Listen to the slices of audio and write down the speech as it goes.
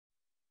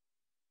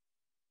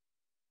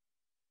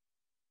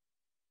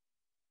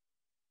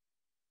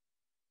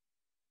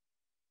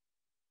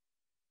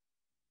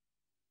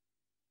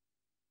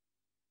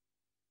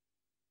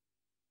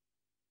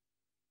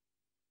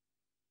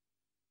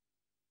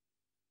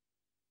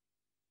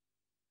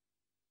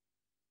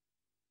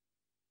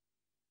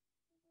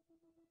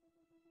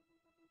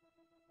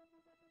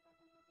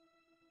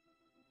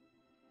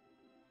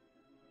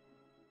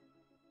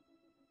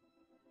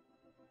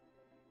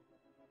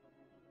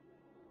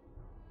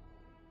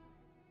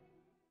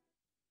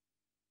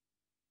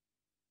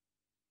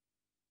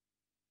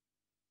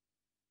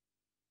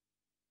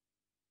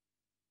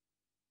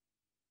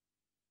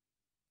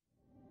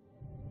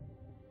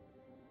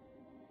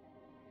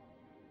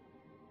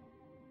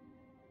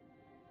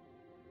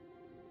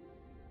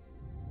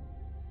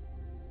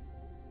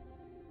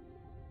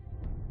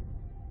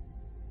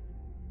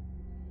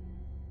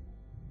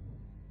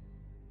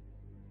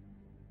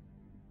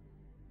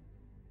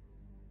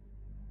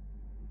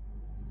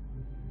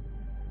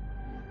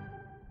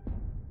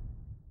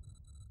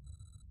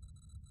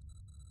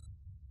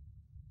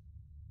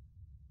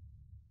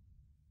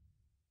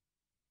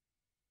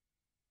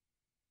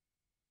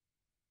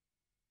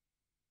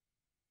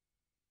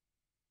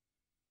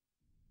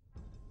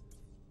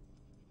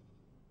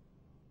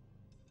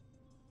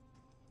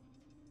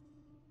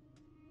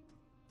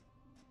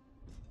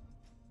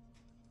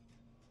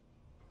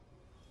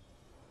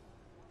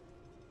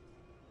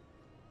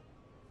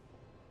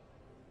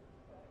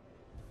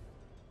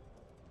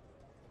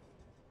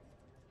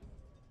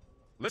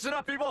Listen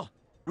up, people!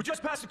 We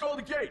just passed the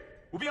Golden Gate.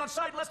 We'll be on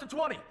site in less than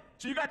 20.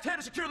 So you got 10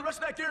 to secure the rest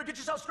of that gear and get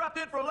yourself strapped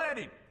in for a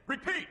landing.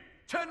 Repeat,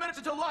 10 minutes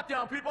until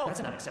lockdown, people! That's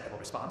an unacceptable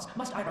response.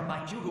 Must I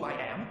remind you who I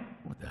am?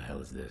 What the hell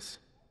is this?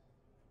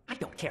 I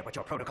don't care what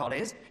your protocol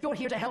is. You're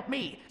here to help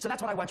me, so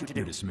that's what I want you to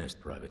do. You're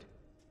dismissed, Private.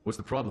 What's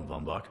the problem,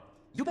 Von Bach?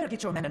 You better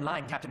get your men in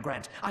line, Captain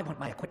Grant. I want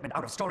my equipment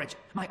out of storage.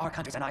 My Ark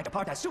Hunters and I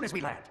depart as soon as we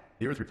land.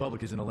 The Earth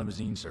Republic is in a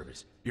limousine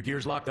service. Your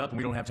gear's locked up and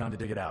we don't have time to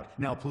dig it out.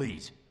 Now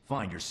please,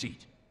 find your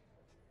seat.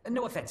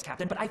 No offense,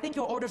 Captain, but I think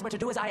your orders were to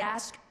do as I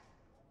ask.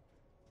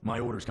 My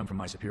orders come from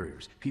my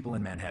superiors. People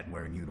in Manhattan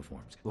wearing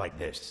uniforms, like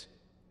this.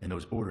 And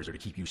those orders are to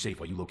keep you safe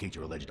while you locate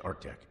your alleged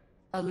Arctech.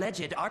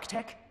 Alleged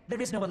Arctech? There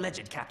is no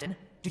alleged, Captain.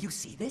 Do you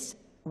see this?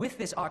 With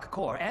this Ark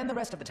core and the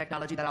rest of the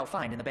technology that I'll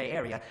find in the Bay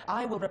Area,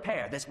 I will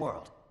repair this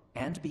world.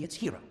 And be its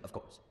hero, of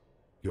course.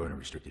 You're in a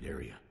restricted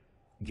area.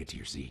 Get to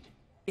your seat.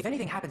 If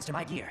anything happens to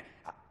my gear,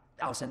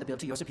 I'll send the bill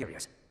to your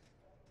superiors.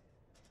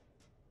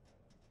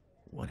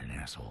 What an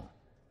asshole.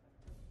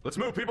 Let's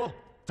move, people!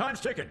 Time's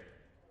ticking!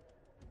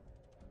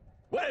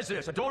 What is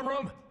this, a dorm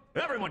room?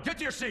 Everyone, get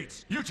to your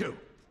seats! You two,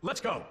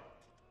 let's go!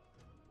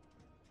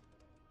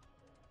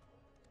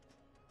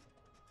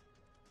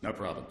 No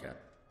problem, Cap.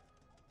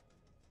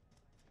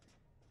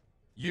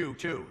 You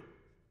too.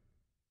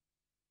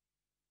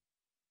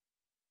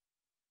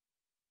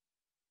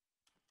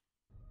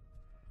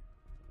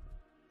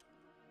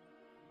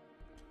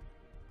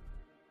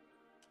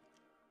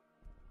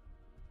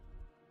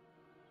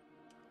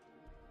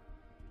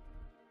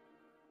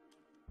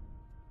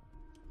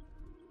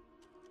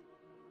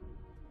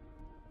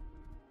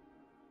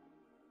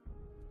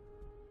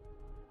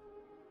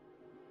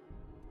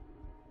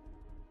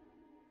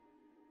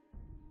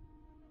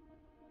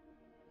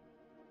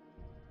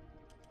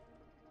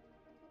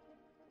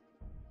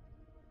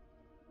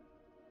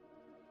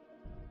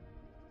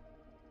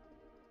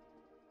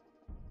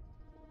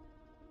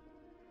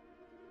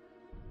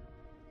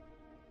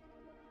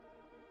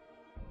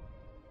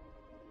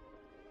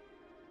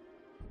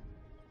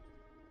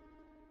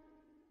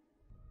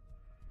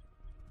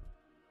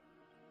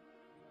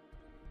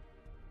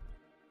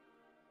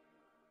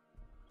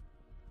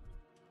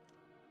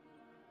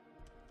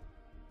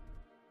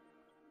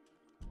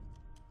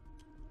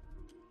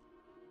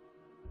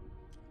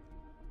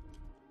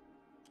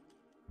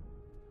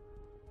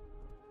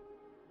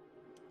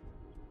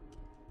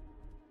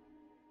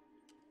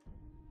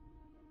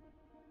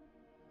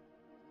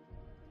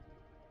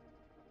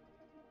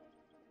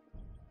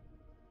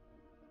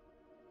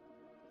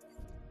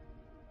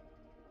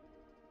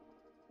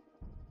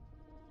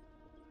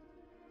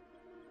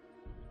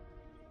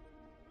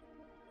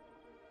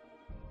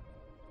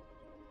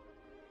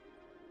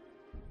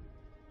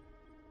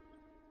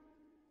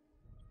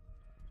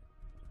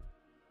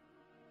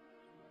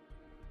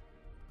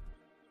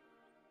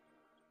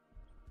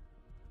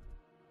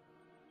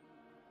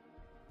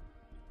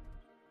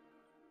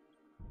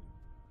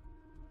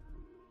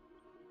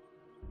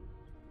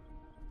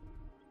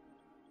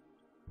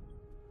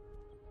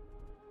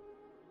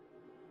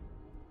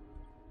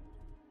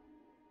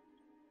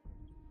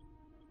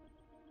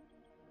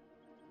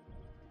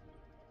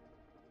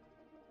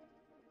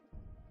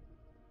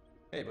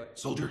 Hey, bud.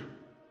 Soldier?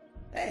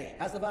 Hey,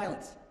 how's the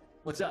violence?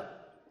 What's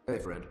up? Hey,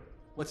 friend.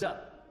 What's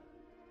up?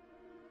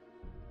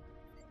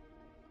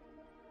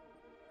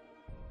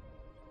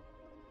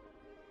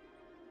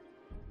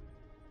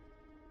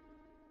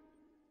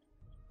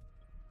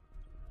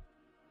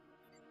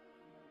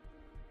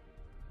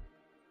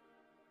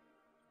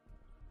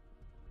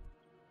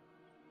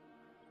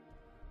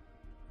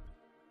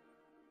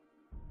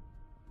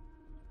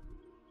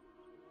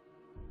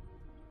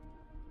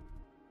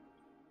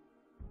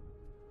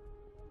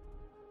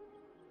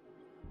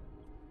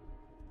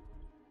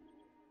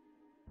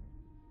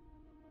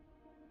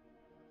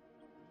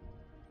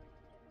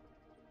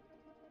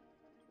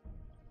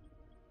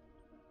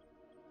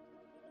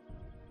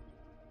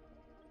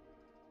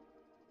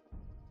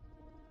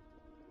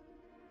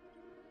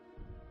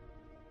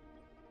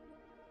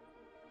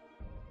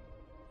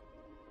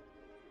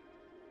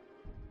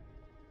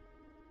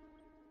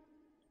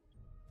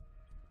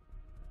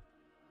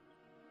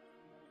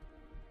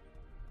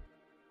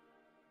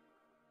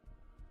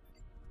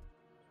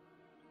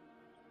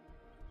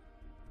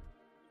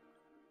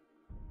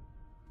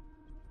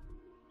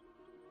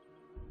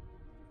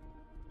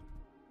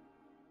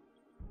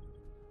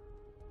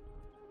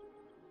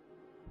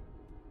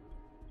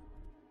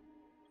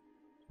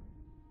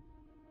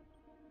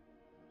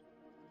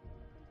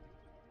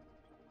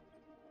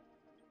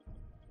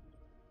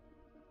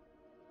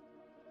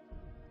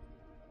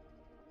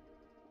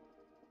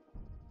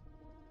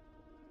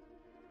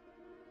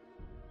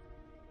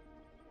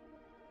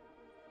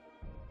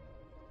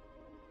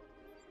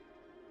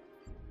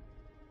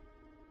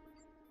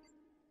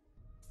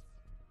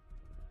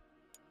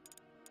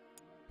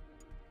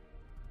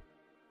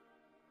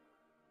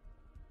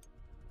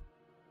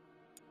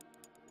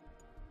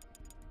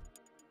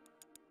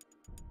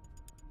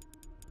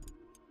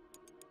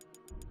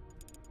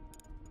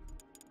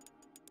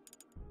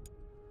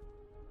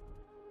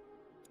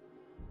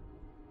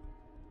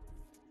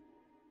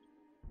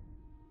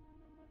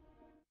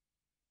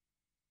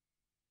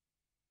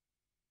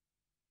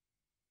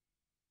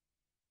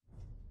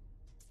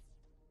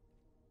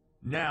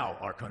 Now,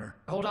 Arc Hunter.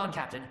 Hold on,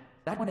 Captain.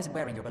 That one isn't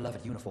wearing your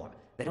beloved uniform.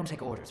 They don't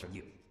take orders from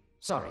you.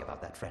 Sorry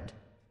about that, friend.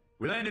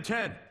 We land in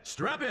 10.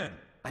 Strap in!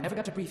 I never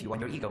got to brief you on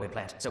your ego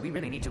implant, so we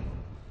really need to...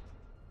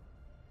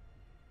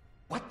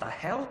 What the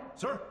hell?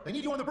 Sir, they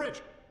need you on the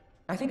bridge.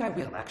 I think I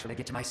will actually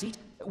get to my seat.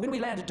 When we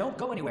land, don't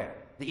go anywhere.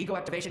 The ego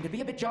activation could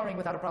be a bit jarring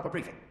without a proper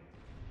briefing.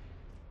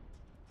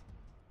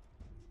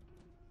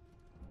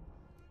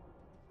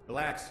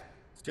 Relax.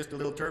 It's just a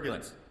little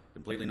turbulence.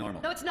 Completely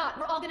normal. No, it's not.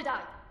 We're all gonna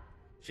die.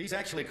 She's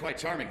actually quite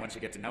charming once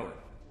you get to know her.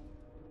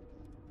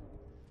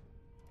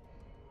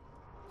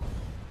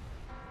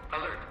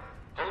 Alert.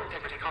 Hull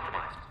integrity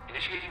compromised.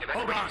 Initiating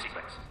Hold evacuation on.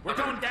 sequence. We're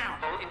Alert. going down.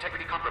 Hull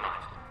integrity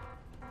compromised.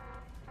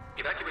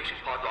 Evacuation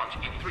pod launch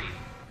in 3,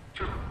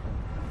 2...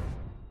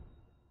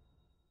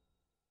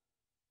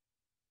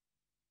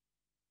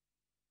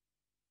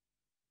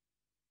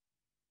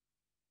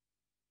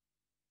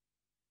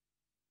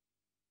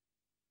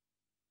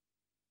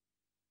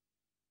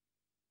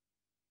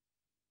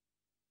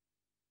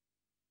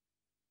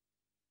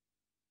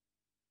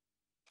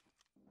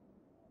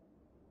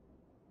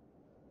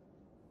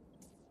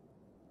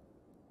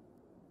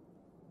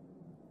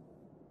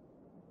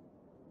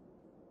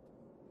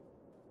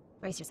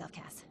 Brace yourself,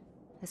 Cass.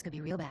 This could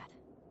be real bad.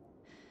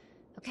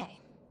 Okay.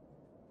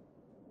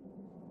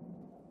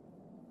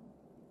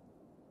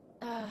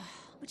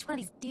 Which one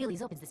of these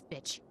dealies opens this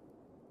bitch?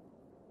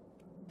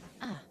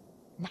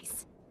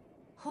 Nice.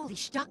 Holy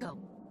stucco.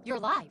 You're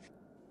alive.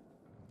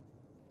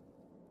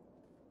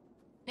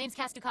 Name's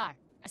Cass Ducar.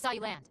 I saw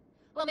you land.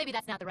 Well, maybe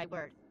that's not the right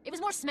word. It was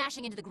more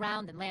smashing into the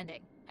ground than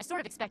landing. I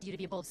sort of expected you to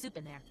be a bowl of soup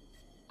in there.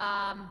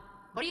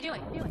 What are you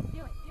doing?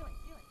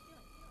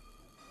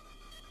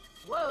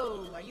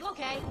 Whoa, are you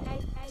okay?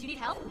 Do you need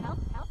help?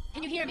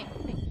 Can you hear me?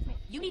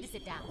 You need to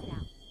sit down.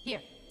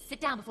 Here,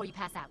 sit down before you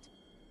pass out.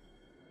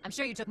 I'm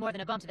sure you took more than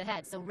a bump to the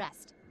head, so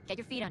rest. Get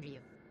your feet under you.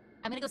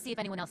 I'm gonna go see if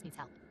anyone else needs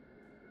help.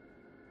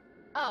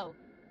 Oh,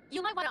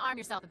 you might want to arm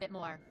yourself a bit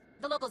more.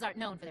 The locals aren't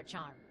known for their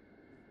charm.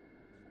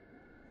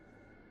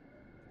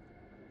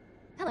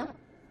 Hello.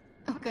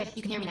 Oh, good.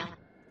 You can hear me now.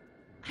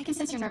 I can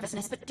sense your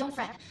nervousness, but don't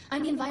fret.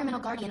 I'm the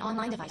Environmental Guardian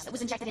online device that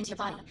was injected into your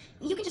body.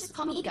 You can just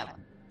call me Ego.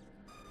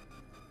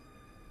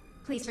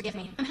 Please forgive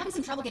me. I'm having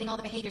some trouble getting all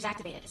the behaviors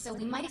activated, so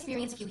we might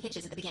experience a few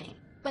hitches at the beginning.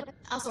 But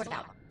I'll sort it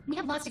out. We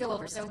have lots to go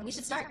over, so we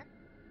should start.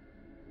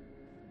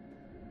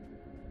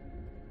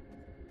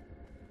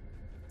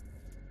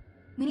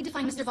 We need to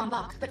find Mr. Von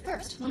Bach, but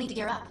first, we'll need to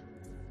gear up.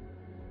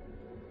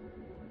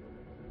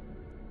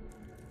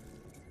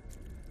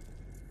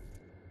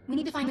 We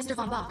need to find Mr.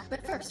 Von Bach,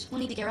 but first,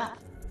 we'll need to gear up.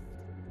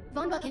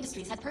 Von Bach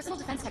Industries had personal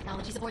defense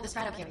technologies aboard the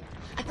Stratocarrier.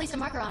 I placed a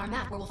marker on our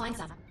map where we'll find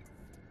some.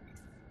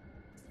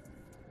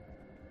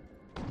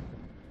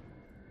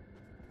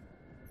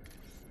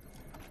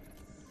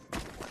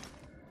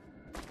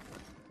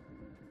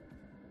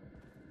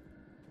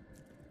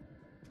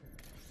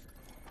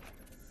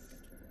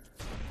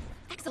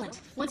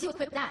 Excellent. Once you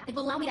equip that, it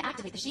will allow me to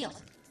activate the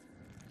shield.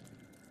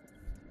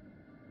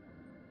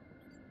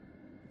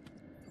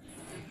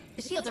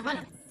 The shields are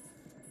running.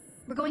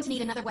 We're going to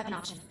need another weapon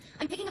option.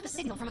 I'm picking up a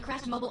signal from a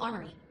crashed mobile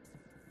armory.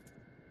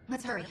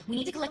 Let's hurry. We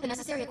need to collect the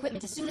necessary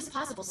equipment as soon as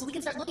possible so we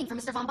can start looking for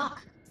Mr. Von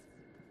Bach.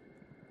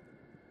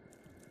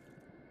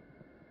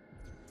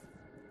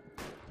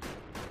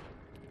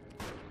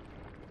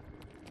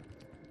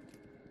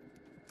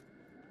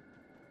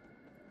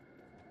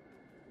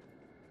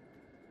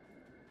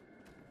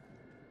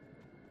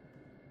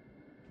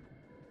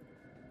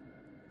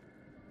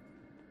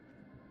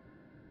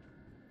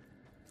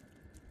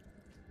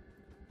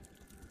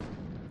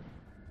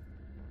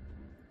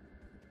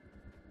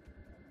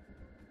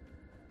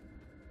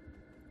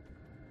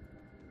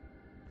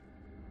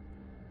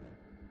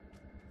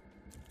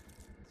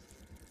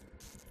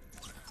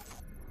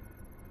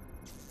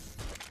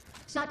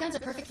 Shotguns are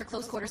perfect for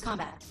close quarters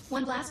combat.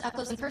 One blast, up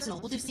close and personal,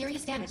 will do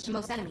serious damage to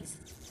most enemies.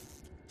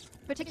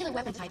 Particular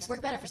weapon types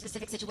work better for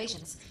specific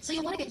situations, so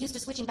you'll want to get used to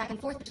switching back and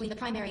forth between the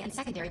primary and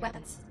secondary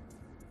weapons.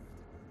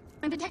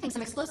 I'm detecting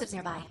some explosives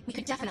nearby. We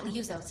could definitely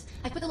use those.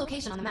 I've put the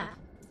location on the map.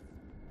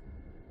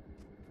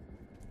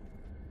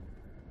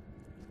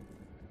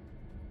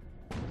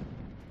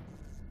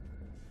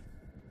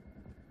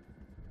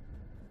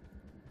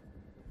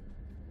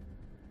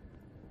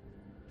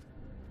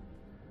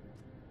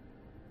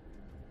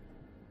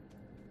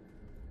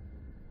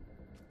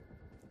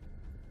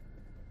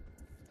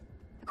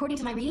 According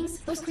to my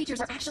readings, those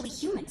creatures are actually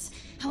humans.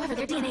 However,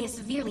 their DNA is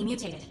severely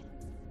mutated.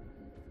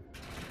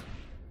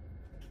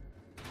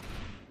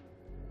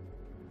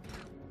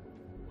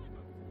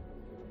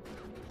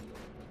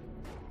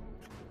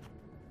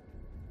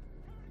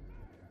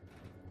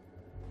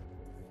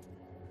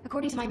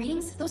 According to my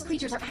readings, those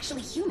creatures are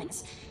actually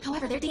humans.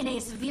 However, their DNA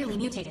is severely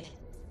mutated.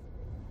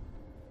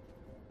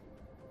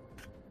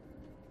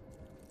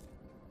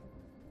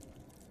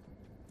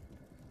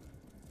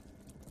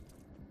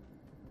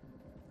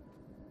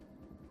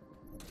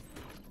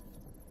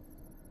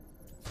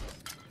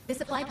 This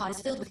supply pod is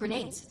filled with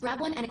grenades. Grab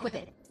one and equip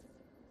it.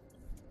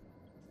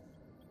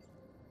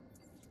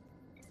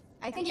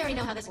 I I think you already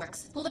know how this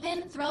works. Pull the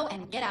pin, throw,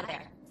 and get out of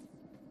there.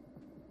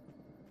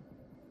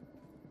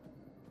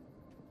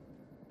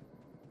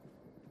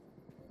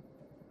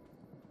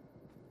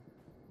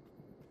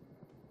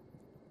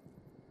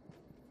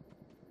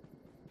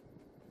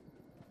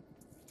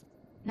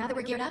 Now that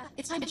we're geared up,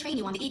 it's time to train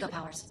you on the ego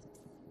powers.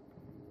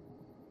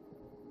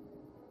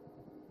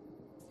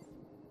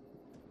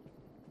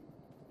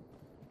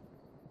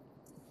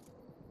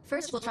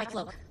 First, we'll try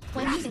Cloak.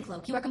 When using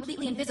Cloak, you are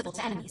completely invisible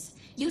to enemies.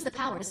 Use the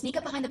power to sneak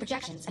up behind the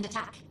projections and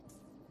attack.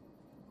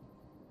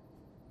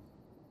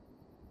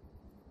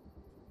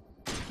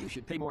 You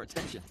should pay more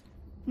attention.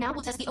 Now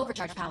we'll test the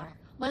overcharge power.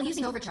 While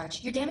using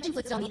overcharge, your damage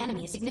inflicted on the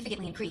enemy is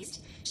significantly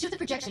increased. Shoot the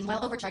projection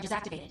while overcharge is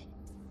activated.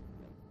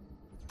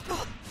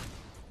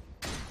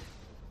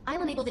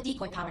 I'll enable the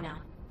decoy power now.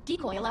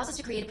 Decoy allows us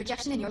to create a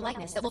projection in your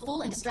likeness that will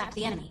fool and distract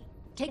the enemy.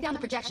 Take down the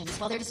projections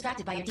while they're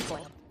distracted by your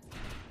decoy.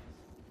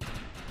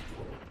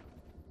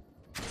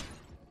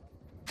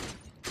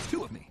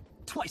 Two of me.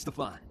 Twice the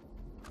fun.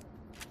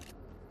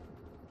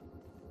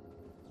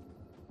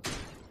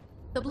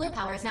 The blur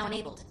power is now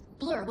enabled.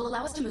 Blur will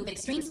allow us to move at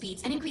extreme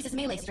speeds and increases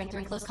melee strength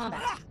during close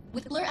combat.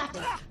 With blur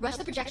active, rush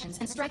the projections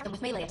and strike them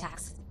with melee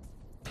attacks.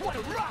 What a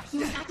rush!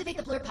 You must activate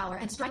the blur power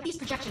and strike these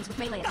projections with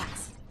melee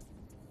attacks.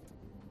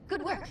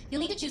 Good work.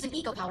 You'll need to choose an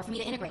eco power for me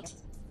to integrate.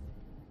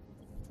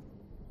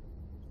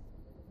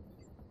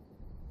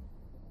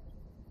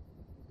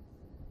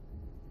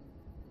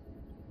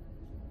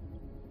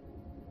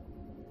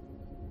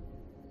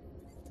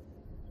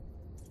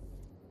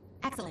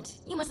 Excellent.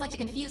 You must like to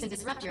confuse and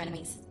disrupt your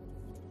enemies.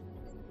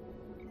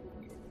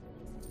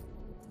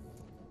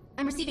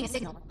 I'm receiving a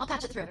signal. I'll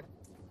patch it through.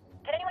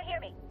 Can anyone hear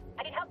me?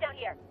 I need help down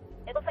here.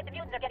 It looks like the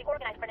mutants are getting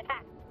organized for an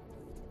attack.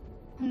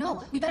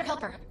 No, we better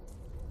help her.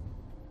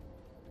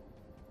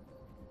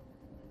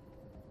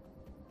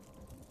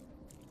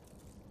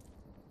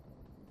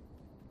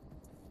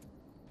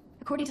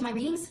 According to my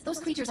readings, those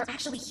creatures are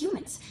actually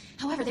humans.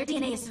 However, their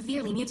DNA is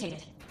severely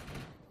mutated.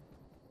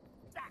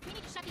 We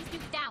need to shut these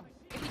dudes down.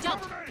 If we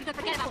don't, we could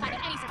forget about finding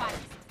any survivors.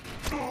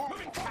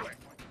 Moving forward!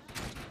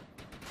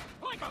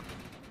 Like 'em!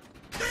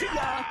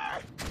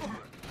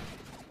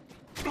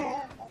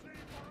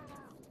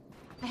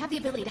 I have the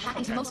ability to hack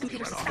into most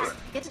computer systems.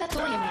 Get to that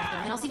thorium reactor,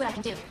 and I'll see what I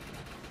can do.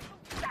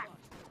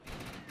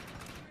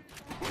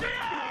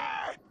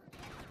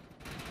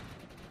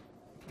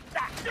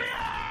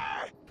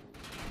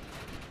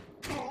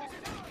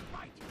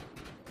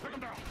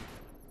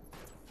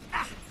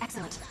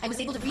 Excellent. I was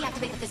able to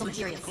reactivate the fissile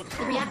materials.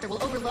 The reactor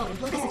will overload and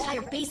blow this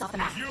entire base off the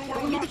map.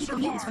 But we'll need to keep the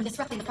mutants from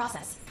disrupting the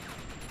process.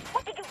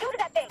 What did you do to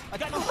that thing? I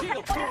got no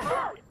shield!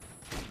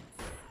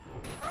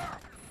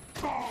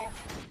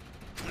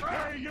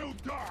 Today you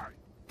die!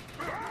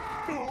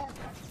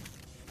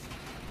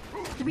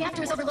 The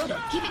reactor is overloaded.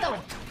 Keep it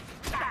going.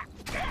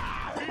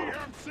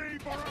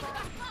 EMC forever!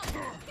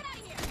 Get out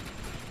of here!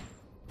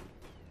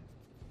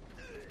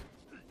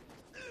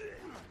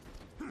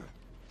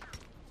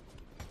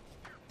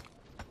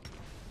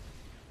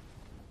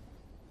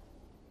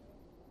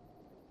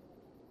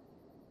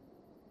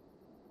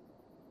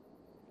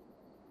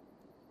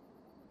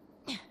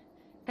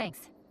 Thanks.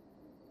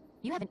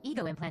 You have an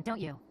ego implant, don't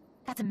you?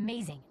 That's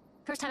amazing.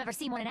 First time I've ever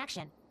seen one in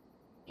action.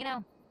 You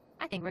know,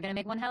 I think we're gonna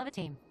make one hell of a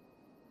team.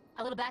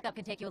 A little backup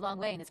can take you a long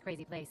way in this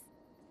crazy place.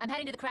 I'm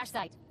heading to the crash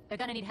site. They're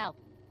gonna need help.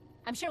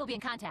 I'm sure we'll be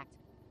in contact.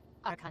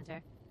 Arc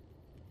Hunter.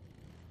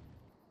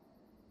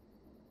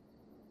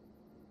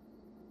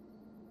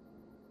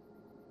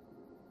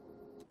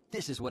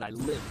 This is what I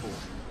live for.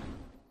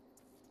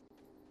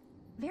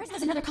 Varys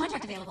has another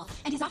contract available,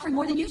 and he's offering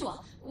more than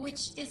usual,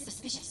 which is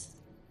suspicious.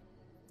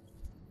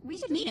 We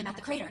should meet him at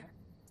the crater.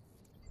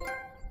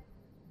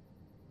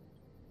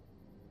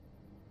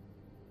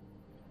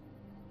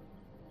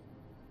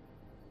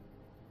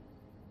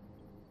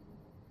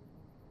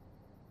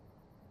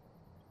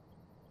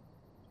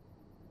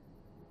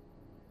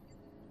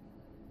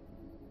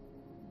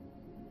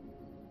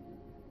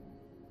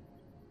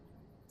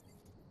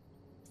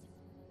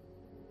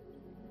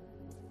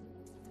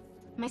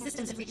 My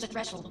systems have reached a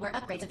threshold where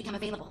upgrades have become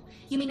available.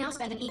 You may now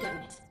spend an ego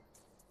unit.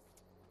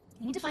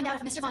 I need to find out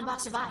if Mr. Von Bach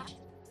survived.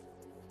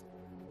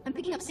 I'm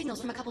picking up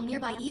signals from a couple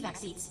nearby evac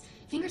seats.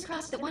 Fingers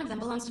crossed that one of them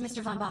belongs to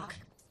Mr. Von Bach.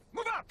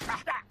 Move up!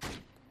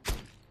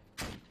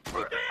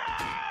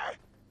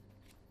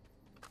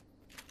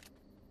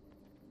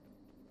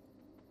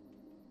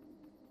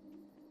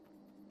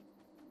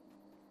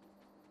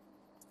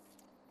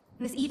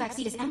 This evac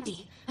seat is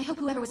empty. I hope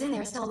whoever was in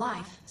there is still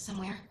alive,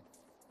 somewhere.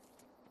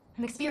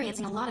 I'm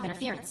experiencing a lot of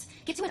interference.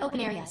 Get to an open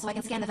area so I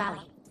can scan the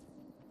valley.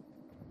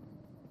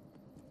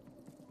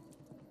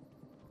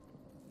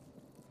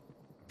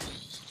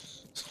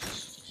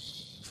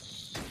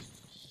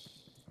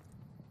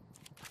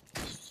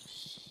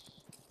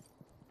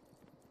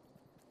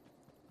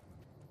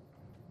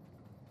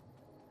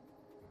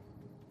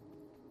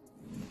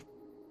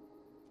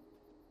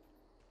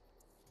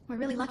 We're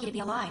really lucky to be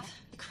alive.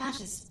 The crash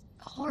is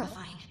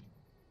horrifying.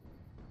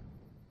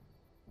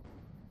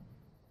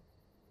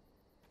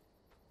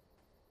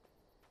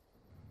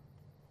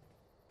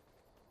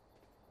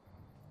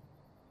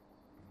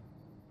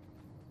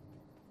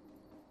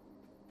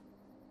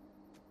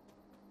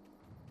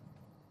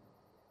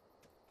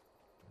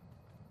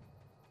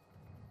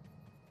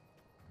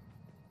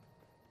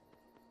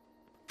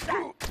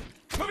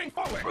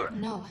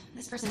 No,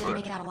 this person didn't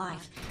make it out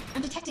alive.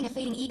 I'm detecting a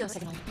fading ego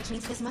signal, which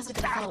means this must have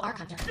been a fellow Ark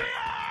Hunter.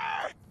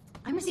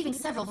 I'm receiving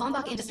several Von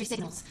Bach Industry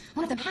signals.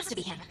 One of them has to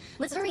be him.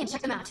 Let's hurry and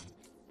check them out.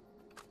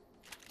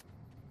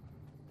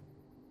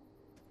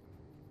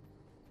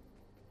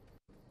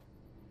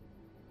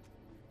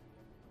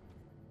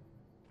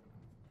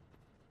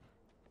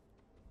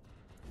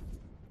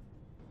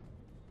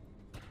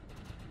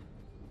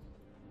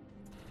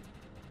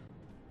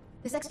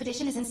 This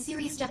expedition is in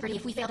serious jeopardy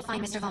if we fail to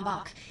find Mr. Von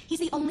Bach. He's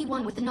the only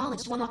one with the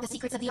knowledge to unlock the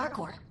secrets of the Ark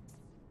Core.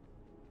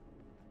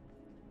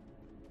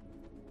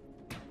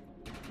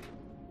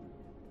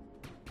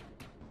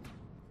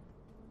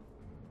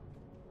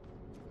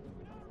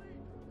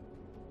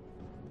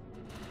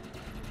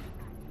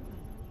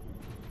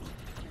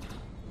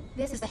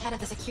 This is the head of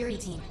the security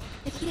team.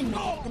 If he didn't make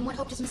it, then what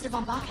hope does Mr.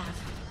 Von Bach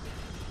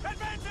have?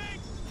 Advancing!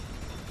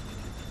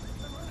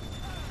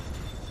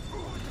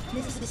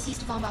 This is the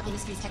deceased Von Bach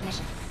Industries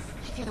technician.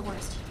 I fear the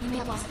worst. We may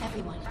have lost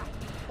everyone.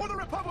 For the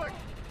Republic!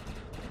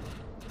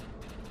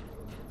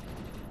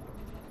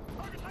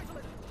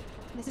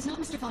 This is not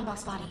Mr. Von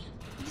Bach's body.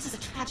 This is a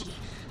tragedy.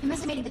 I'm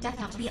estimating the death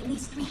count to be at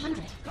least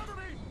 300. Cover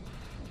me!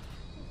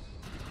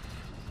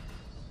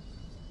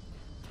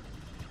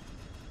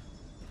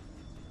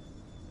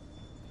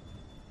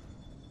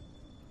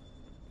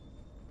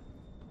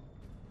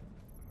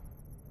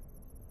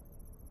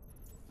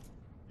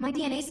 My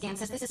DNA scan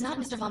says this is not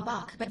Mr. Von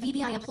Bach, but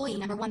VBI employee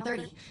number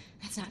 130.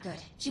 That's not good.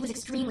 She was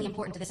extremely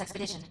important to this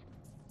expedition.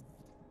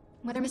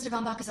 Whether Mr.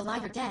 Von Bach is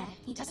alive or dead,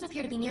 he doesn't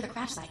appear to be near the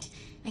crash site.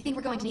 I think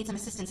we're going to need some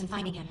assistance in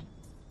finding him.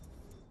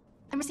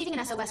 I'm receiving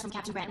an SOS from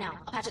Captain Grant now.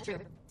 I'll patch it through.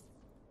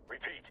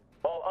 Repeat.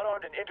 All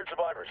unarmed and injured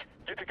survivors,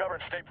 get to cover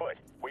and stay put.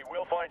 We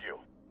will find you.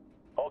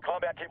 All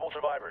combat-capable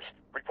survivors,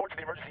 report to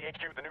the emergency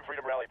HQ at the New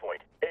Freedom Rally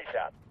Point.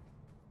 ASAP.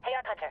 Hey,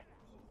 Ark Hunter.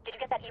 Did you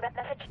get that EREP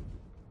message?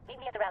 Meet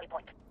me at the rally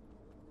point.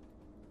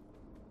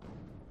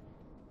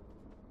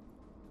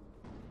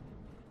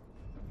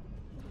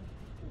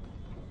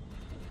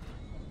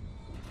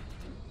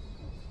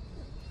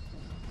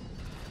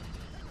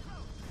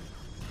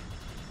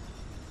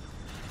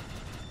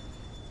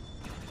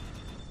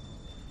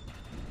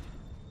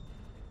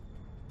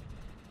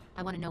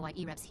 I want to know why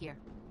EREP's here.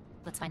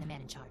 Let's find the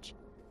man in charge.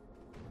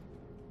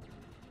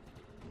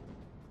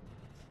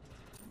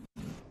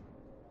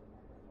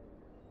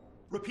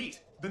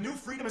 Repeat, the New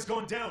Freedom has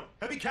gone down.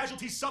 Heavy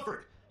casualties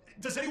suffered.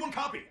 Does anyone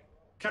copy?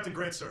 Captain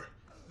Grant, sir.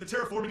 The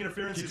terraforming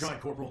interference Keep is... trying,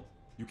 Corporal.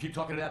 You keep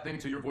talking to that thing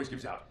until your voice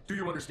gives out. Do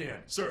you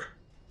understand? Sir.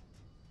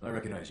 I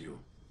recognize you.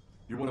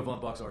 You're one of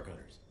Von Bach's Ark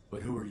Hunters.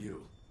 But who are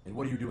you? And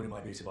what are you doing in my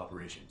base of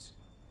operations?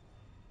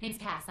 Name's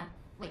Cass, huh?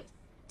 Wait,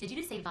 did you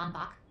just say Von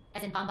Bach?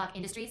 As in Von Bach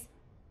Industries?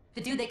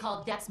 The dude they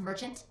call Death's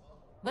Merchant?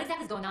 What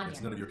exactly is going on It's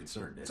here? none of your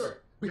concern, Miss. Sir,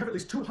 we have at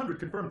least 200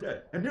 confirmed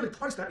dead, and nearly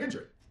twice that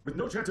injured. With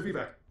no chance of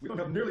evac, we don't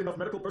have nearly enough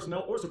medical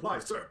personnel or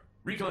supplies, sir.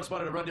 Recon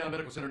spotted a rundown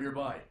medical center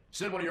nearby.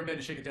 Send one of your men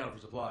to shake it down for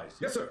supplies.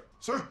 Yes, sir.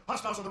 Sir,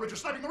 hostiles on the ridge are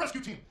sniping the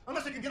rescue team.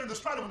 Unless they can get into the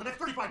stratum in the next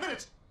 35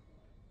 minutes.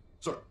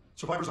 Sir,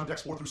 survivors on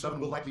decks 4 through 7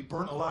 will likely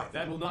burn alive.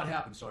 That will not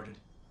happen, Sergeant.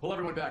 Pull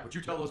everyone back, but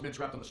you tell those men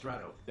trapped on the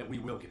strato that we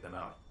will get them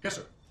out. Yes,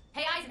 sir.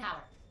 Hey,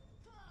 Eisenhower!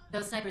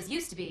 Those snipers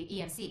used to be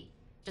EMC.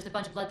 Just a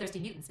bunch of bloodthirsty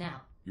mutants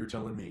now. You're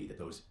telling me that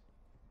those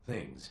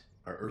things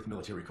are Earth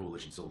Military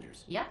Coalition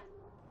soldiers? Yep.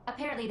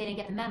 Apparently they didn't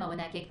get the memo when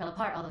that gig fell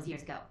apart all those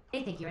years ago.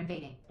 They think you're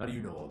invading. How do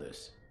you know all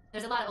this?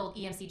 There's a lot of old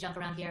EMC junk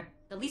around here,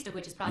 the least of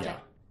which is Project...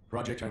 Yeah.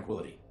 Project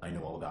Tranquility. I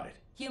know all about it.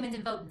 Humans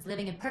and Votans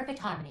living in perfect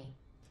harmony.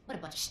 What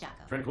a bunch of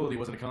stucco. Tranquility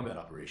wasn't a combat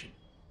operation.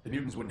 The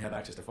mutants wouldn't have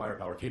access to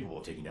firepower capable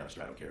of taking down a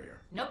strato carrier.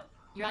 Nope.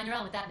 You're on your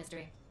own with that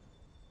mystery.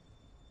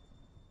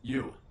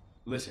 You,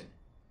 listen.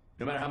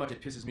 No matter how much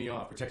it pisses me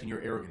off, protecting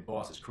your arrogant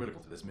boss is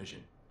critical to this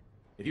mission.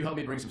 If you help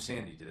me bring some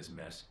sanity to this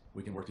mess,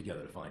 we can work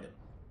together to find him.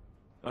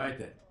 All right,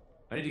 then.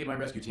 I need to get my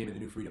rescue team into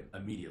New Freedom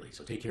immediately,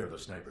 so take care of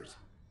those snipers.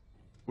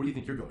 Where do you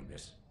think you're going,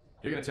 miss?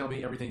 You're gonna tell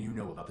me everything you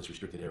know about this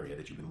restricted area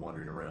that you've been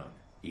wandering around,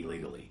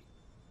 illegally.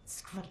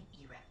 Screw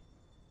you, EREP.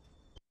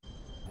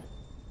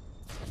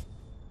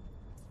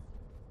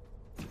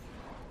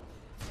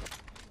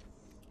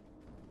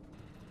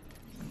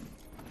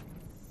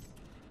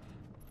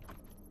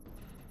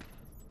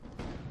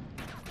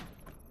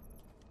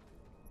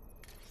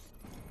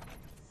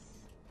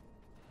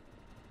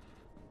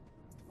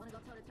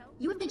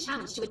 You have been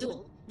challenged to a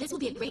duel. This will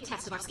be a great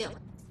test of our skill.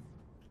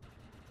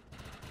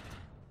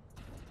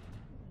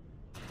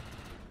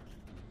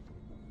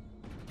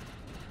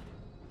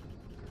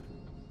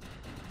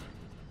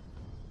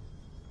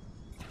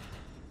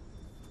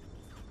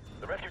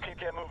 The rescue team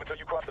can't move until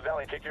you cross the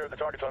valley and take care of the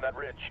targets on that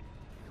ridge.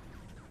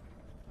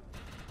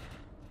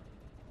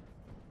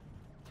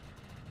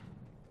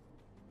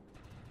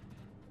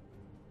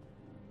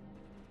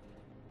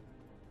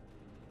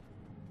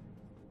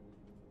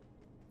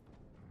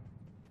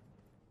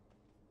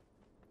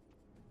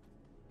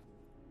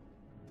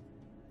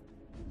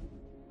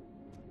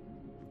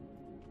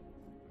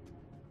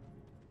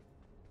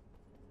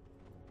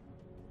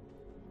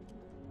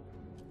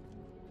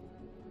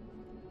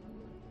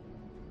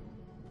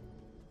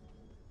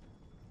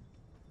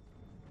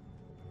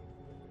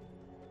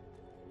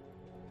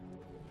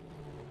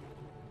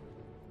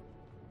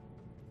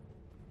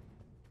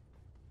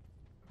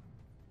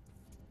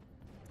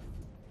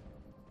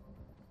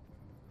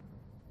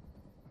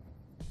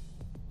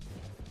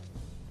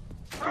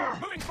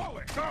 Moving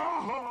forward!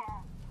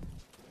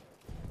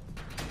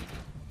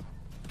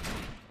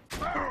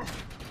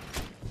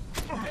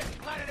 This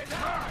planet is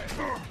ours!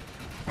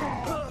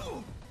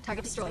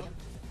 Target destroyed.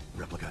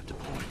 Replica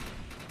deployed.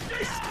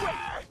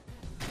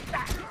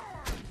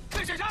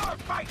 This is our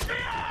fight!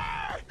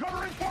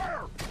 Covering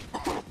fire!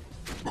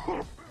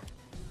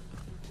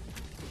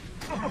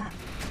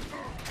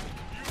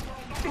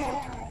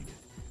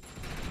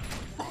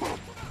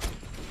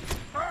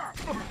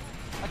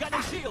 I got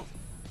no shield!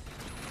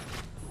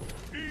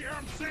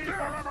 EMC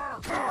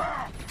forever!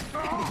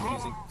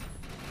 Easy.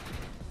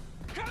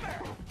 Cover!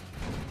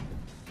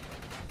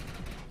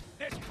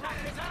 This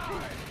planet is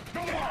ours!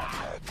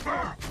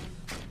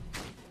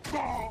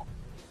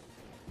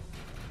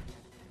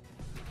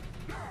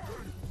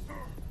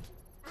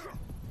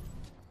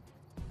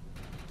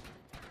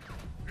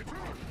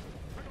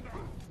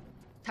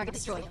 Target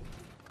destroyed.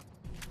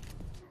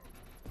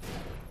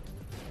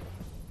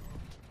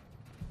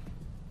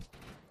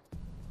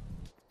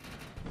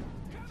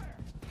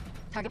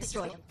 Target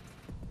destroyed.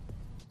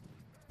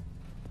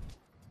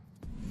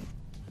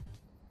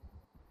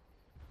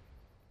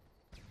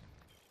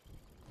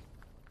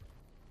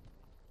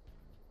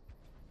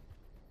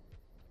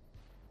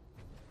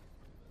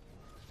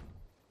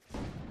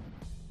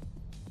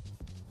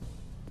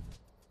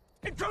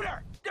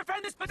 Intruder!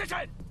 Defend this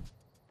position!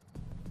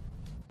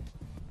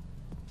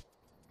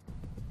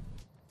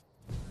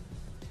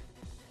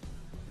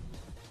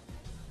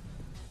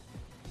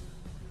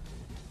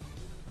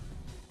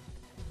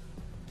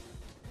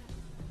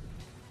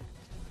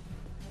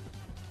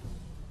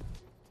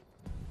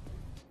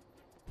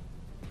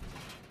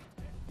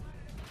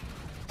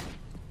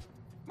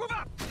 Move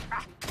up!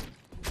 Ah!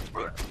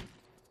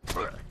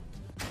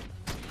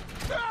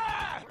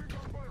 Ah!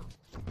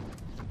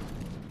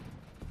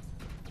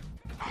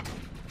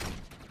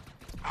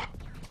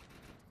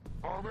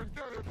 I'm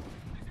indebted.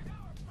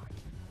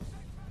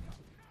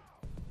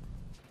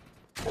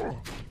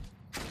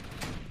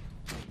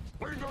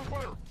 Please don't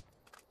fire.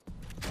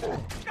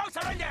 No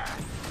surrender!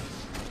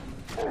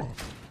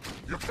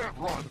 You can't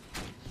run.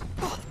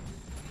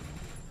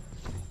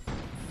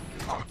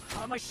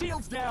 My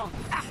shield's down!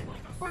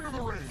 Bring in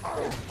the ring.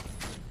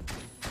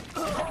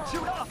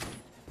 Shoot up!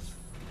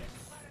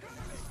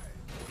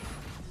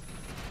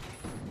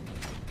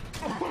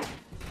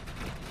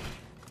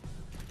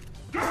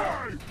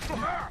 Die!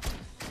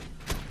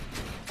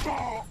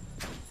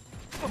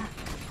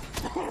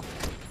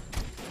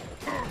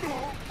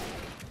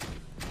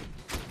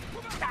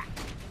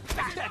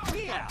 Check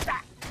me out!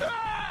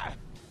 Ah!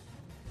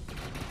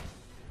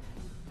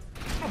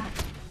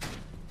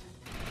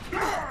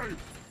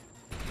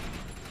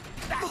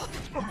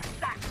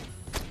 Die!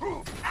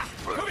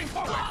 Moving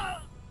forward!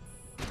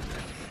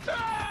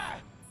 Ah!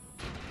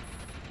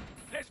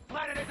 This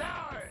planet is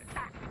ours!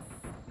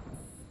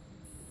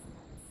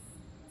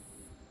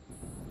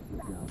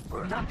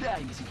 Not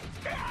that easy.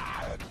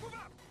 Ah!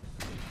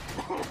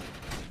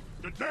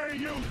 The day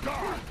you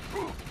die!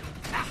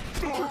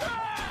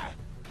 Ah!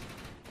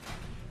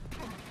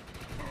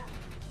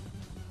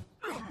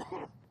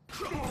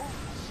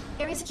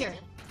 Area secured.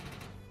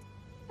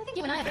 I think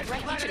you and I have a This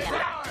bright future planet is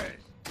together. ours!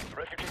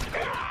 Rescue team's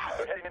committed.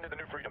 They're heading into the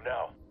New Freedom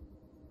now.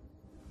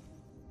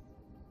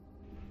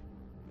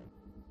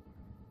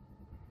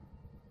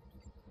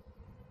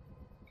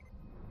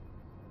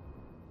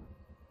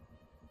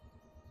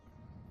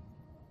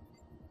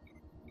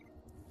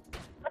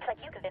 Looks like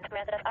you convinced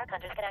Grant that us Ark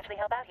Hunters can actually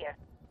help out here.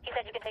 He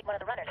said you can take one of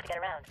the runners to get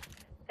around.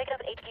 Pick it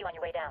up at HQ on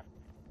your way down.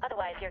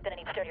 Otherwise, you're gonna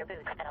need sturdier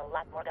boots and a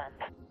lot more guns.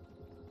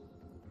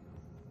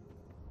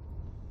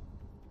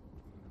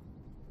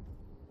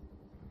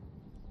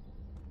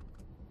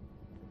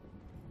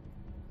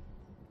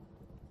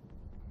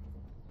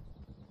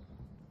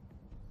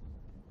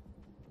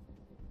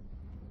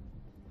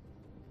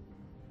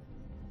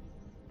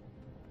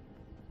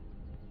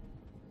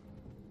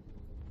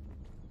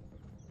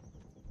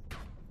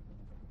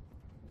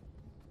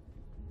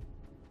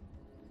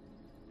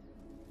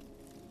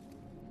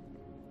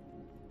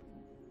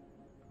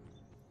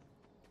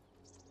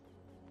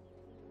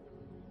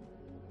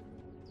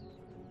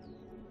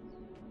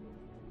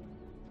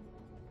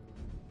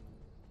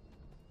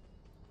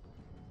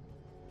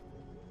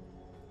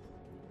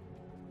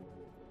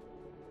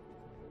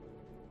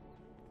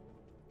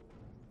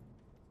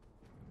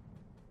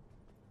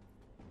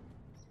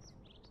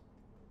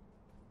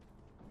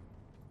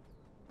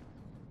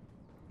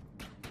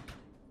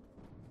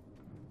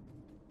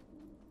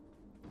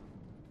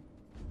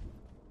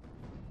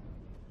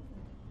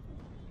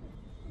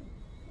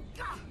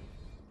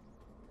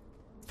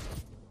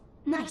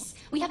 Nice.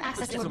 We have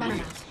access to a runner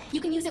now.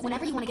 You can use it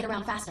whenever you want to get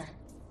around faster.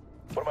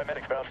 One of my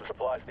medics found some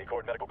supplies in the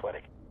Accord Medical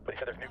Clinic, but he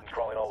said there's mutants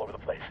crawling all over the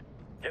place.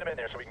 Get him in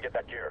there so we can get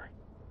that gear.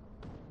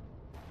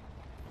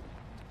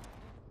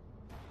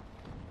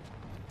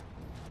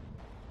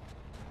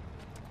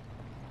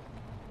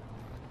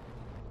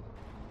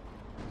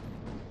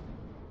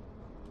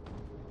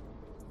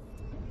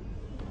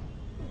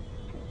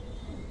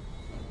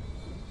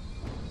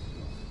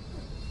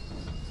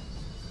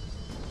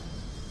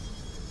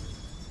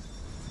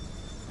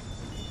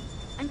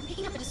 I'm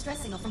picking up a distress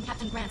signal from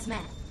Captain Grant's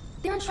men.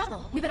 They're in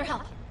trouble. We better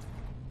help.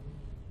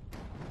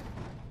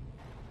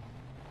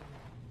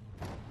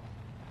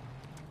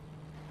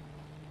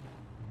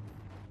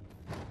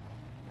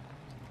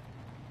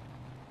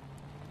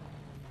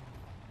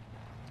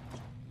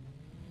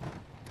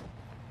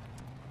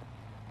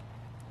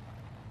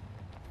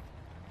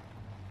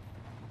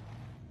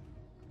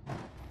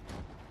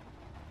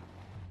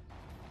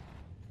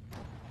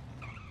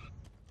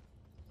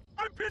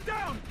 I'm pinned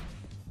down!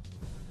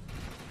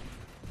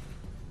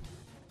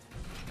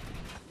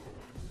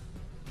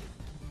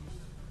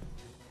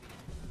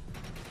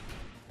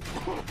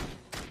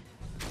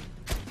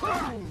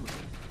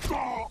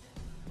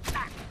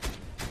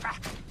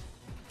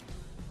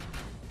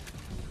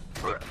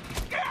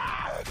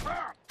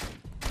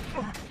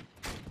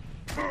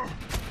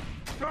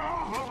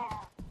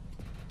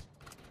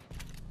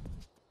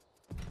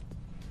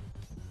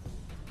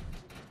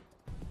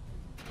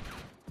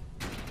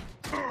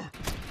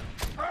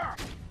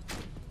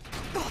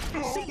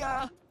 See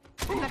ya!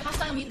 We have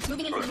hostile mutants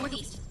moving in from the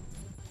northeast.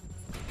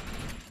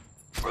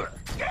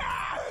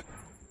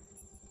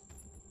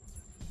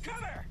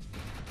 Cover!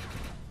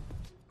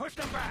 Push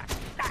them back!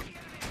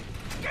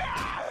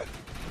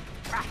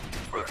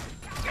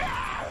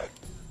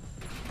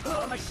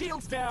 Oh, my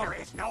shield's down!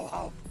 There is no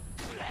hope!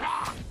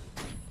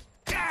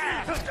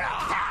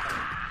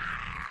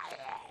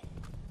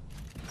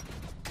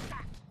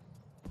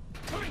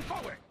 Moving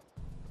forward!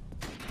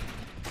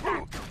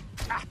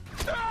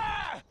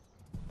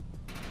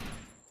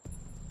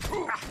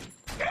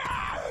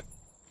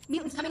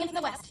 Mutants coming in from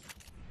the west.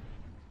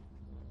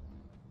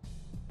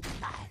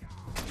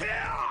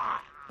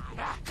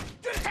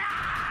 The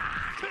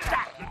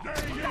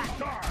day is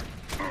dark!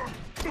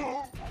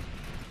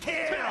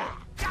 Kill!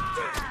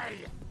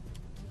 Die!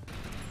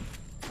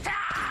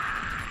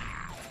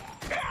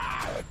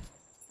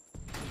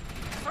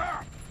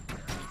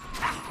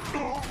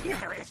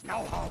 There is no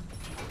hope!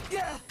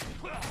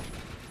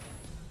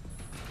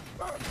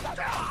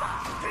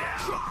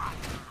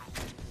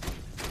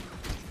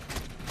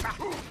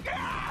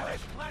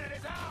 This planet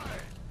is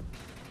ours!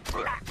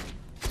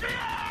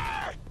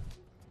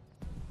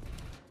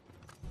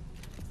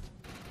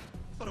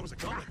 Thought it was a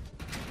gunner.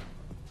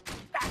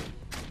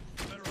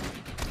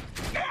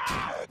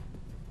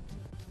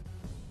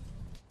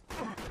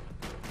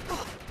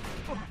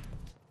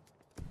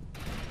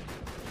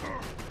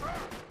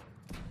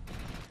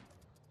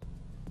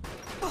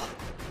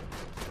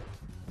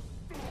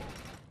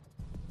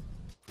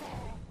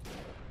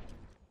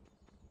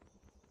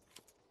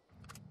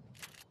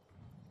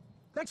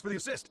 Thanks for the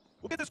assist.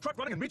 We'll get this truck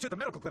running and meet you at the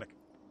medical clinic.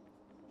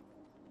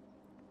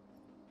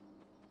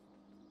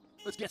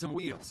 Let's get some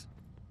wheels.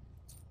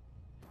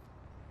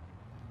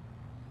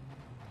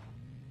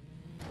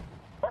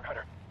 Mark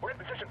Hunter, we're in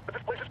position, but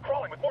this place is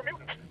crawling with more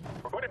mutants.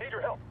 We're going to need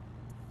your help.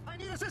 I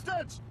need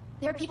assistance!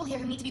 There are people here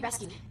who need to be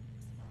rescued.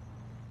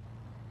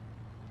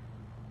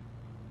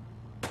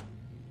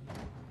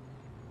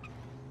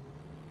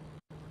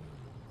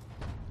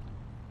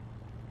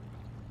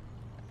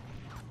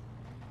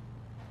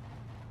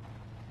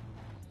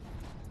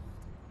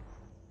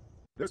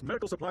 There's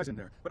medical supplies in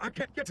there, but I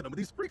can't get to them with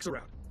these freaks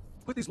around.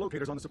 Put these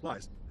locators on the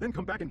supplies, then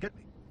come back and get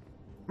me.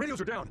 Radios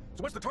are down,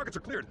 so once the targets are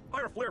cleared,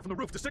 fire a flare from the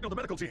roof to signal the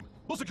medical team.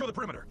 We'll secure the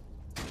perimeter.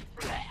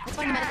 Let's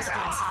find the medical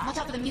supplies. Watch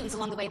out for the mutants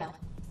along the way, though.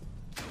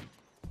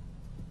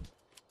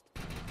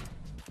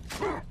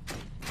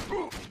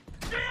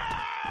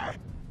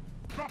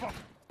 Drop 'em!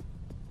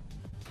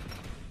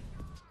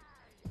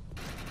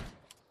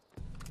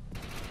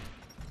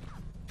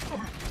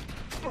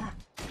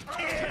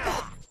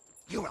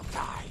 You will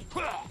die!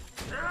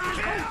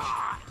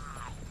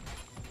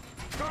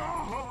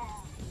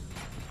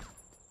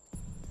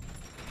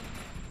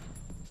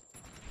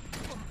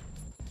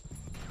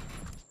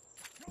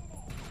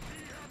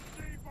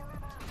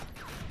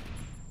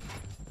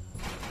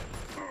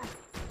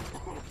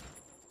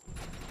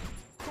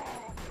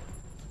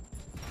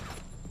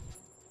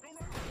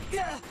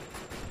 Yeah!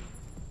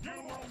 You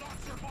will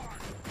not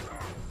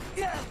survive!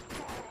 Yeah!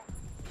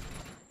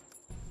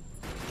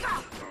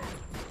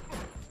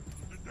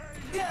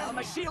 Yeah!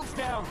 My shield's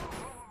down!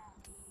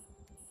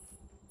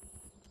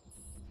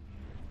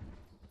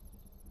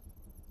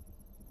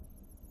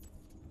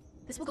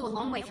 This will go a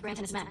long way for Grant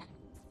and his men.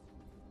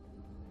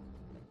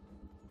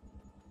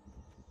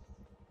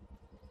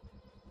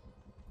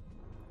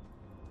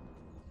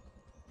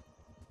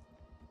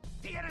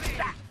 The enemy!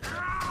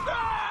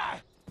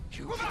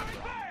 You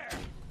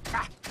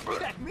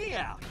check me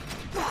out!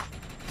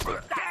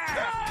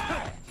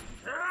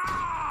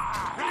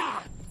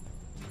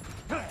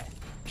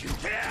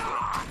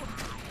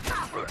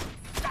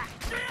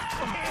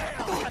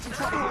 Got some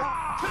trouble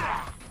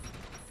here.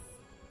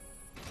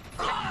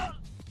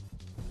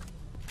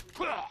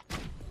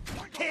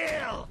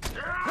 Kill!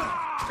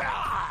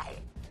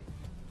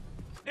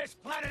 This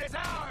planet is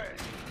ours!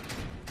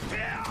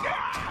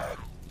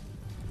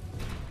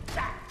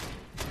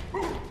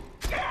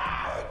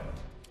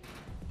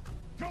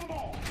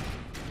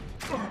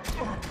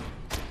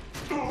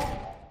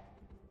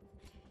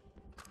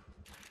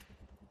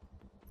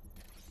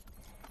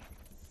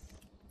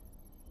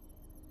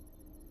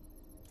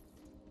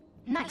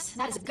 Nice.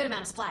 That is a good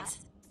amount of supplies.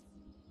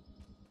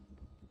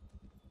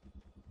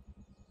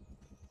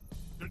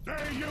 The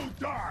day you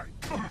die!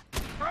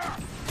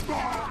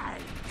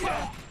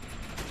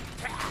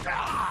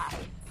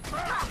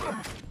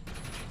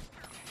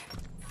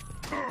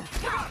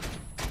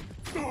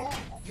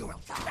 You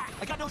will die.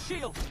 I got no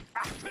shield.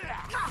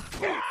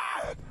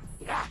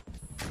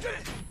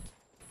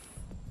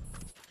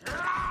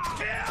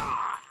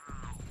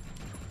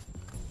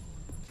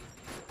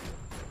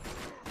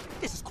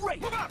 This is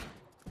great. Move up!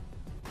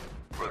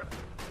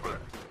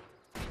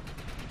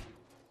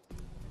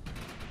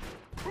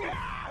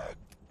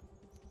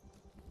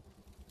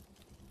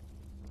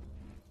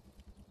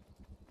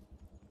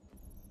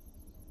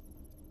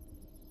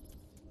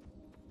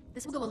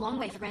 This will go a long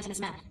way for Grant and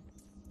his men.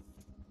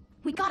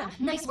 We got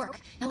him. Nice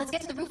work. Now let's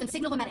get to the roof and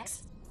signal the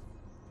medics.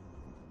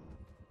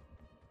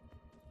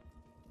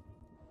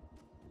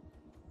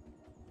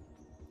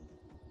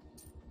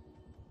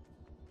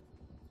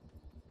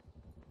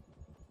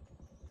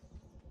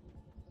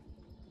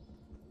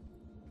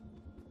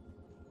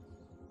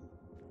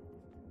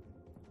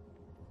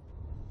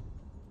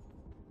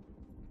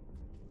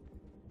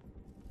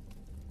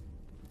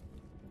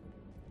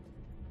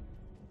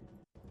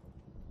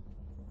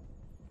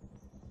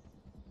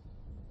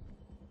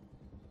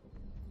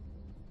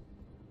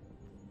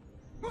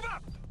 Move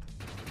up!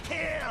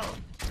 Kill!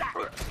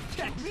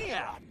 Check me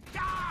out!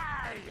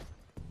 Die!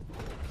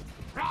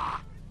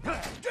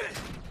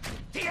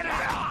 Get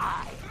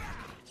out!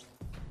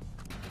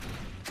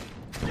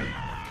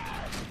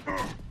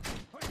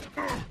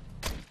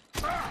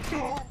 You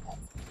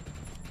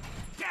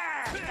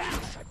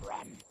should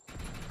run.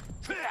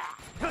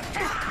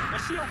 A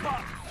shield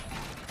pump!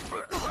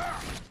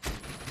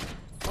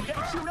 I'm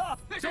getting chewed up!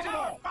 This is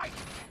all! Fight!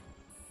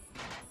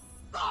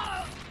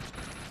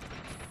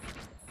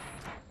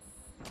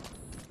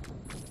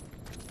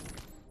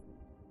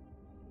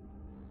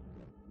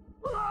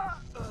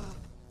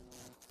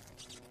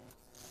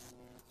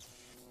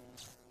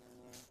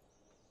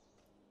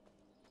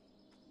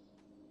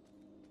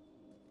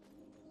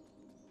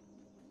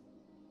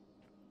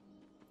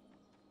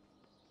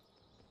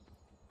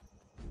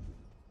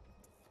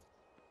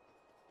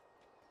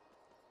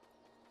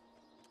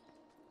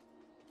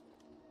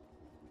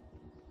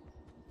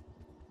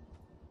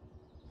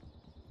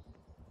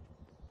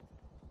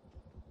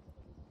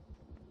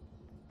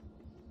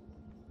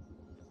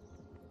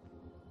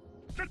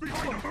 Get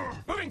behind her!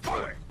 Moving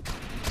forward!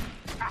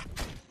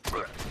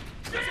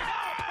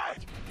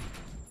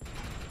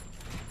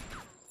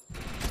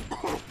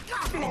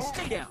 And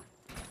stay down!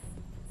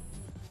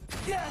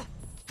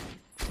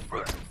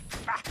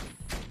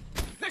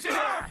 This is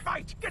our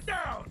fight! Get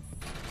down!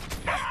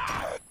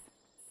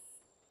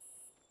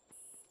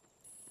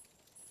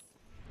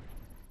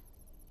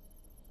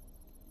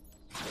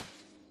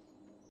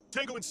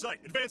 Tango in sight,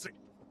 advancing!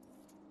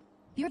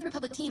 The Earth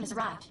Republic team has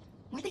arrived.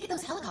 Where'd they get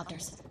those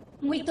helicopters?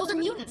 Wait, those are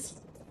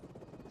mutants!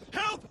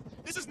 Help!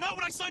 This is not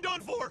what I signed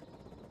on for!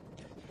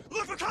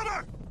 Look for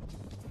cover!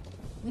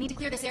 We need to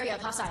clear this area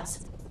of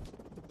hostiles.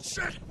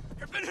 Shit!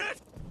 I've been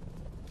hit!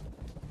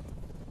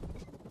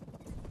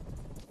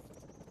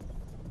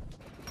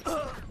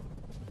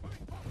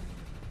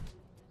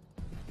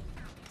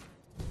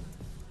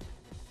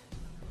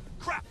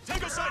 Crap!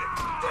 Tango sighted!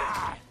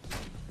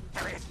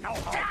 There is no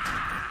hope!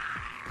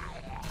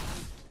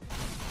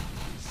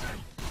 Shit!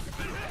 I've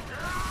been hit!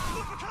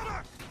 Look for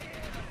cover!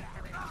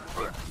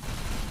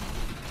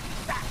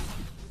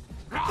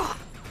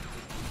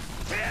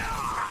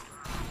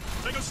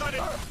 Tango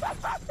sighted!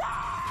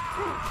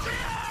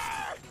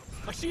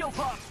 A shield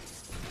pump!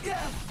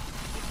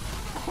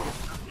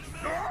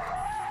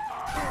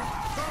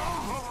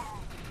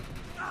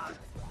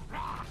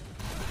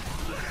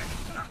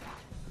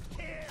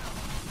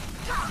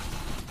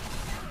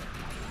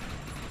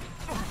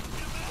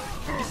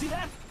 You see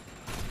that?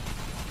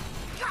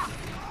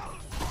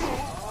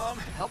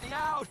 Help me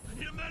out! I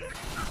need a medic!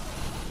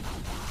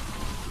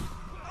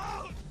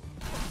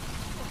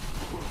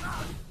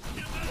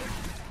 Need a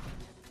medic!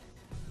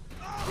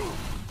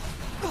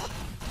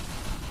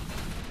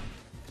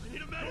 I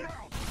need a medic!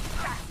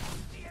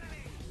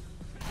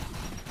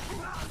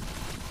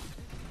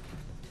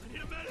 I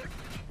need a medic!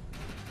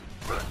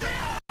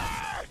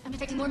 I'm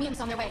detecting more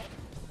mutants on their way.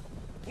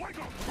 Need a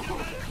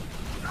medic!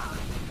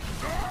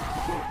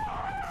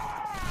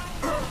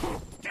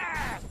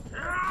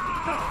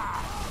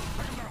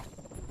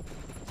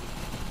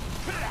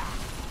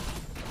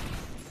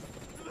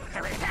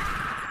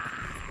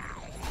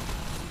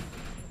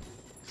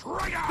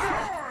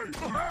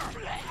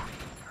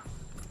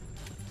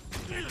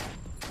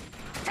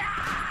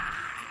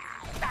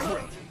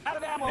 Out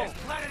of ammo! This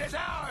planet is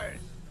ours!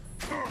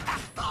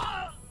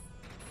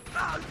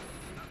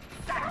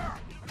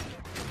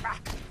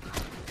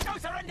 No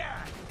surrender!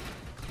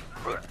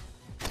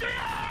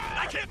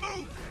 I can't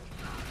move!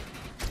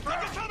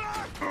 Take a cover!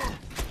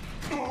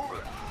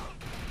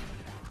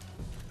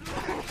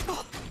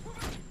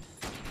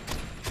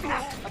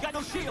 I got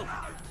no shield!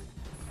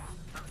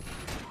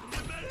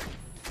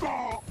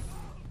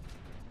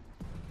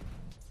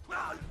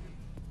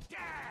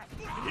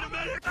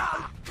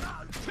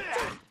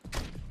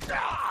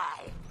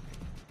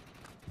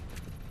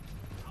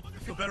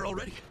 feel better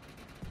already.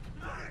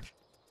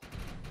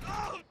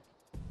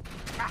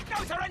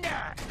 No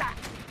surrender!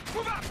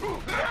 Move up!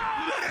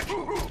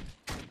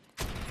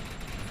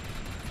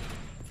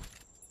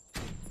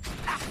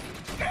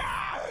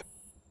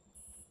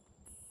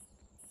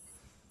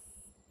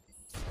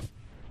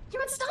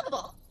 You're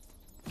unstoppable!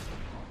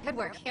 Good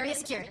work. Area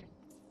secured.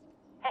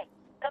 Hey,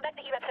 come back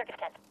to the EREP circus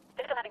tent.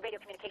 They're still having radio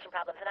communication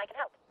problems, and I can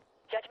help.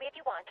 Judge me if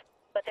you want,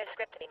 but there's a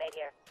script to be made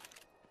here.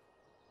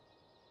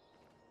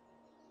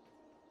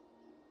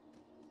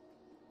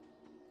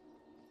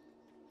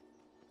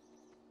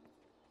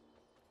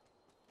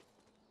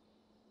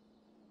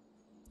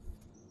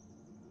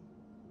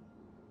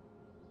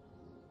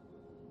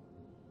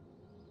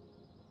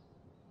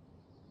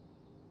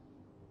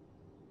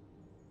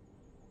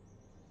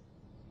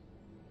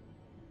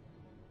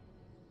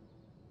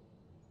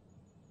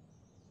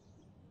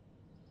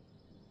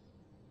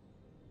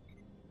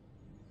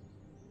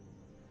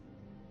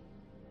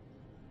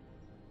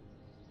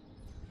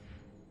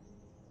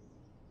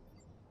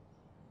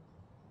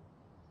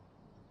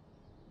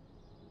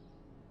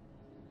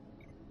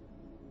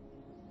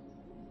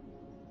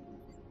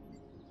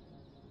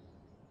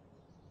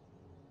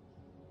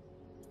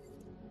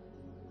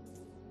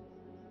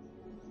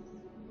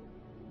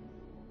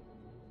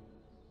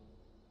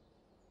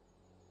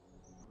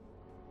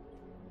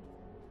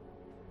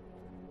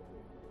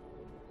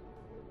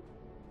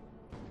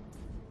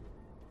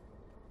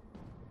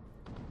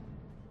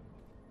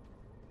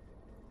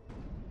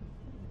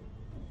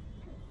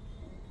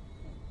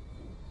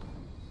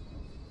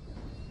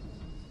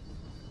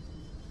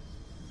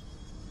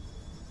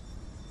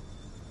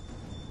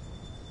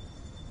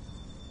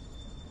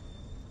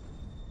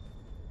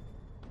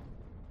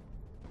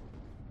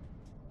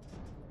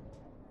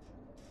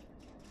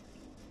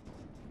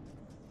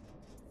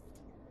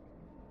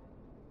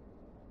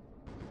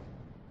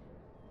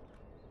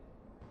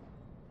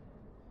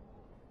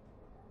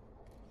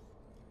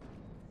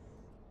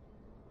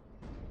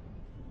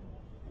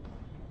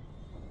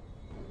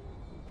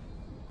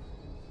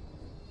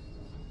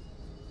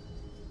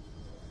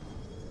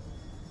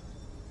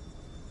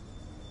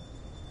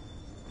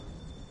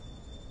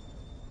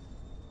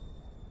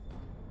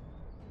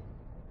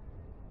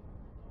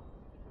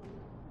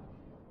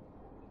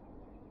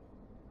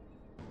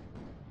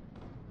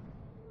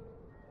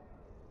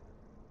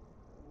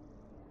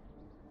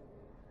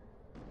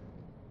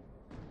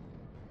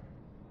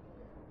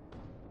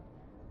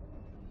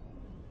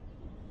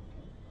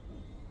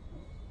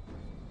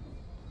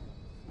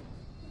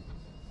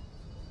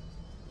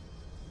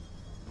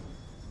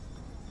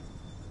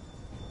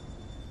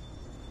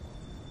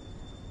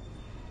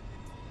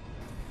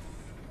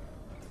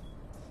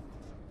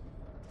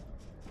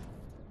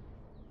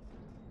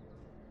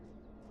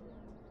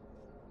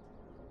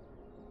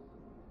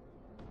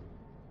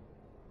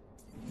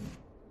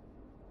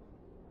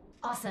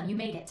 Awesome, you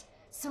made it.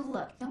 So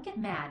look, don't get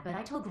mad, but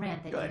I told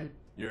Grant that Good.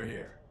 You're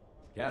here.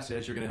 Cass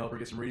says you're going to help her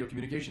get some radio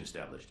communication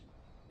established.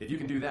 If you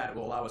can do that, it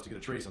will allow us to get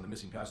a trace on the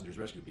missing passengers'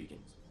 rescue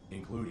beacons,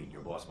 including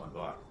your boss Von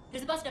Bach.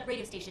 There's a busted up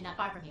radio station not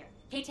far from here.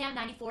 KTAM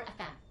 94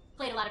 FM.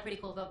 Played a lot of pretty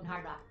cool vote and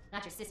hard rock,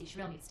 not your sissy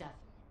shrill mute stuff.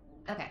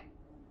 Okay.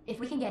 If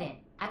we can get in,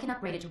 I can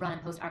upgrade it to run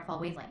and post arcfall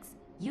wavelengths.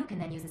 You can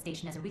then use the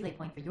station as a relay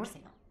point for your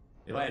signal.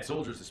 If I had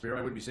soldiers to spare,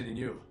 I wouldn't be sending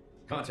you.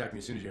 Contact me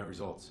as soon as you have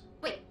results.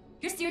 Wait,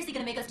 you're seriously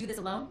gonna make us do this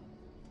alone?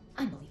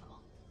 Unbelievable.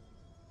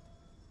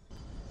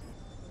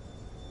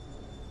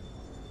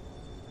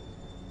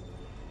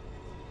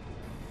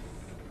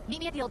 Meet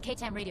me at the old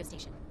KTAM radio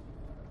station.